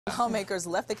Lawmakers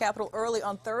left the Capitol early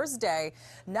on Thursday,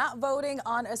 not voting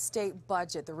on a state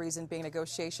budget. The reason being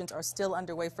negotiations are still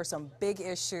underway for some big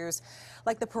issues,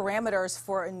 like the parameters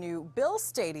for a new Bill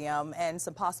Stadium and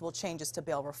some possible changes to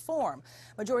bail reform.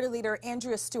 Majority Leader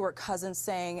Andrea Stewart-Cousins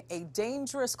saying a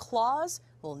dangerous clause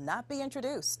will not be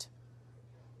introduced.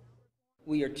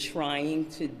 We are trying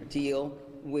to deal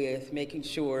with making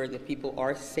sure that people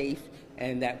are safe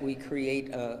and that we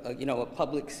create a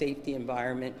public safety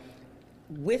environment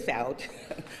without,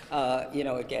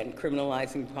 again,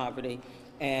 criminalizing poverty,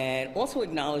 and also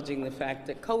acknowledging the fact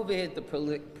that COVID, the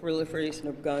proliferation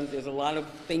of guns, there's a lot of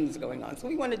things going on. So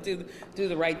we want to do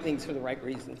the right things for the right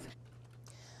reasons.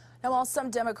 Now, while some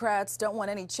Democrats don't want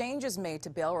any changes made to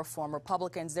bail reform,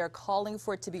 Republicans, they're calling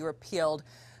for it to be repealed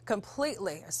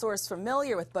completely. A source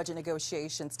familiar with budget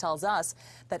negotiations tells us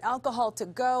that alcohol to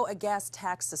go, a gas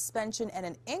tax suspension, and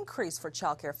an increase for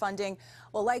child care funding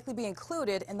will likely be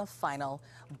included in the final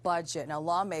budget. Now,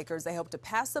 lawmakers, they hope to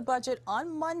pass the budget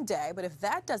on Monday, but if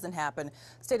that doesn't happen,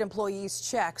 state employees'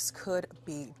 checks could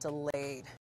be delayed.